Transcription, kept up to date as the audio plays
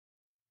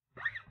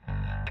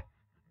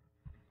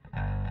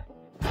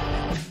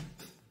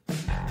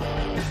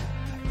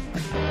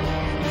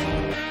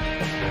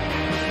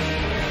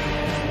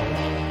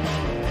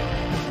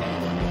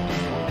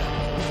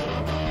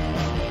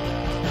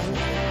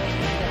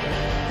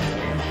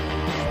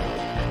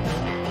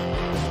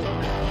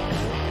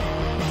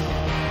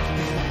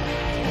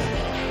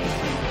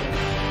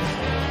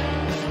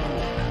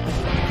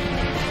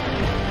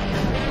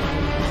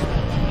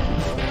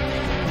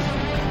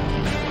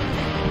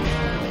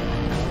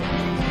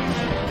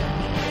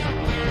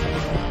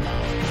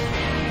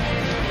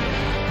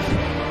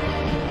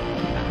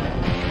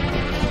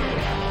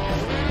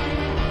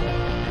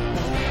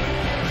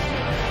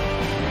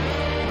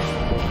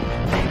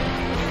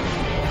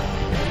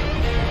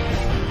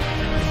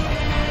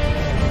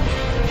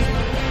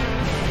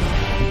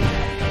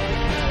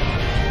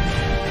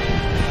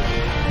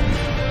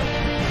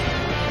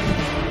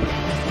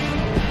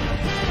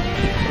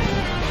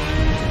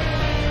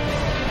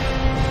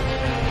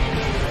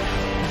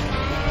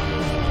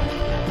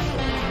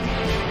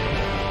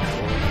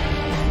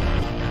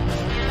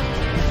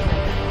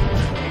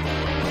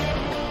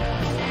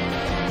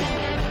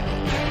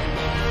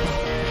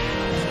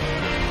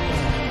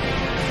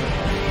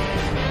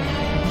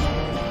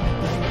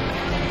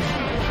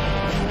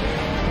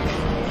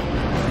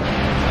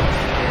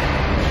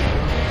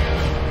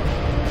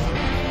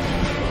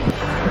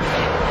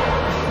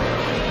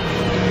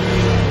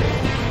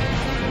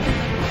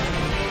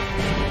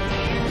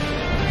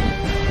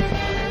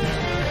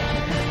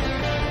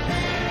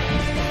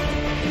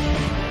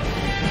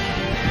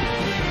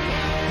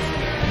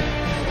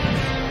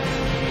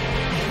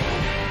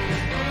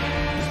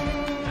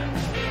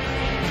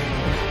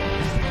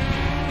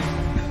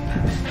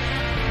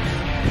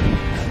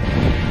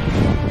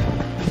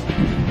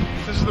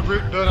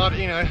route Bernard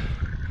Hinault,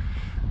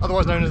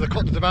 otherwise known as the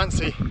Cote de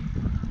Domancy.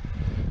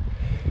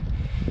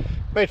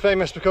 Made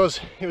famous because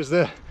it was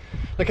the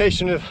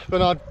location of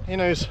Bernard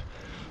Hinault's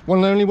one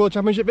and only World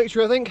Championship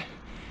victory, I think,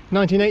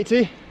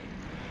 1980,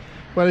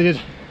 where they did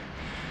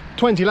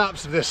 20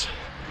 laps of this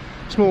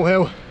small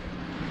hill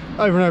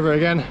over and over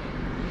again.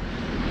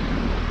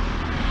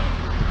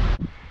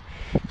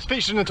 It's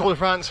featured in the Tour de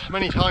France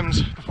many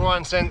times before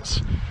and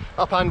since,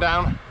 up and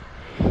down.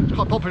 It's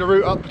quite a popular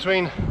route up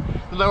between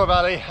the lower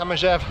valley and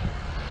Megeve.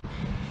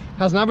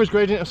 Has an average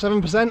gradient of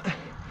 7%,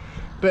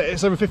 but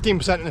it's over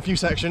 15% in a few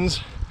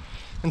sections,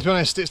 and to be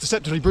honest, it's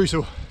deceptively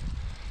brutal.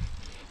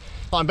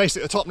 I'm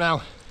basically at the top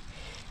now.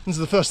 This is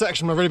the first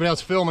section where I've really been able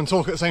to film and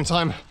talk at the same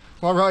time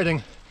while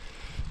riding.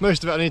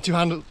 Most of it I needed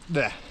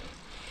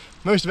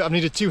Most of it I've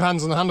needed two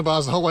hands on the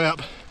handlebars the whole way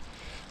up.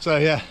 So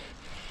yeah,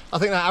 I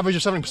think that average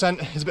of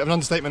 70% is a bit of an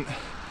understatement.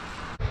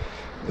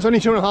 It's only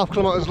 2.5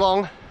 kilometers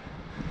long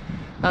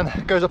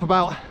and goes up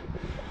about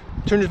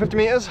 250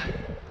 meters.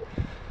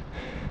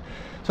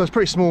 So it's a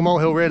pretty small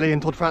molehill really in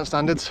Tour de France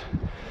standards,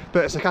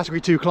 but it's a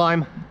category 2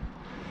 climb.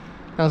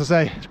 And as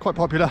I say, it's quite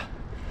popular,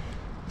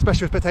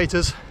 especially with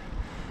spectators. So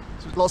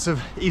there's lots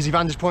of easy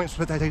vantage points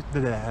for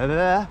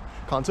spectators.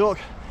 Can't talk.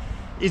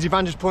 Easy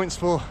vantage points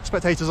for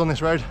spectators on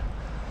this road.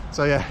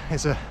 So yeah,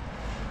 it's a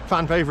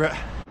fan favourite.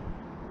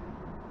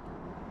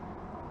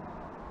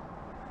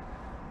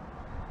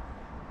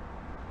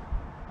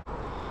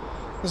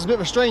 There's a bit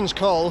of a strange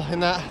col in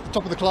that the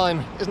top of the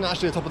climb isn't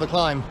actually the top of the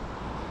climb.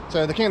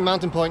 So the king of the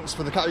mountain points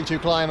for the category 2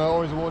 climb are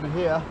always awarded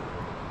here,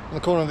 in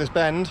the corner of this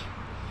bend.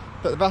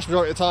 But the vast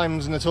majority of the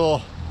times in the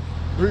Tour,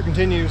 the route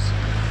continues.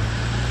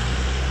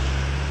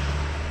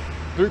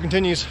 The route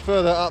continues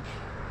further up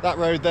that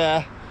road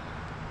there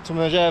to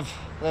Megeve,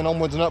 then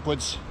onwards and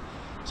upwards.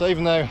 So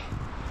even though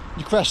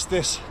you crest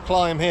this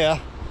climb here,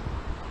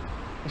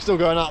 you're still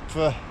going up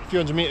for a few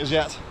hundred meters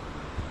yet.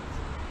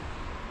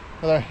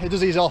 Although it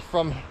does ease off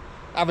from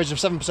average of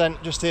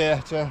 7% just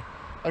here to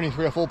only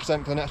 3 or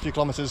 4% for the next few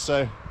kilometers,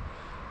 so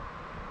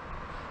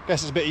I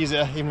guess it's a bit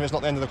easier even if it's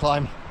not the end of the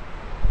climb.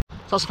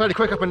 So that's a fairly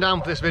quick up and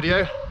down for this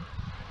video,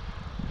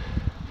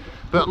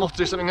 but I'm off to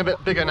do something a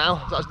bit bigger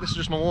now. This is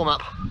just my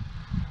warm-up.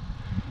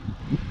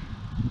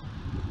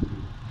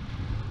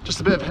 Just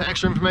a bit of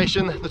extra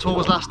information. The tour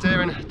was last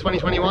here in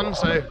 2021,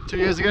 so 2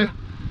 years ago,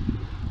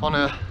 on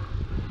a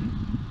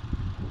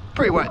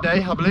pretty wet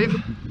day, I believe.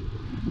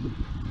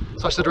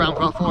 So I stood around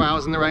for about 4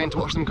 hours in the rain to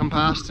watch them come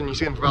past, and you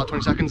see them for about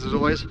 20 seconds as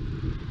always.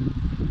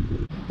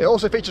 It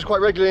also features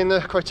quite regularly in the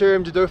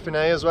Criterium de Dauphine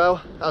as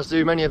well, as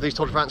do many of these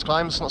Tour de France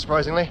climbs, not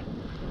surprisingly.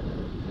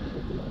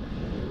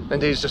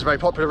 Indeed, it's just a very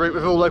popular route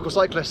with all local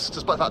cyclists,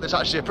 despite the fact that it's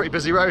actually a pretty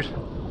busy road,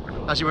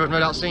 as you would have no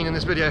doubt seen in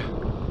this video.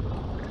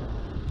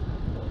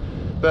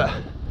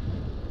 But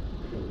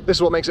this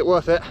is what makes it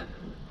worth it,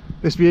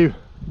 this view.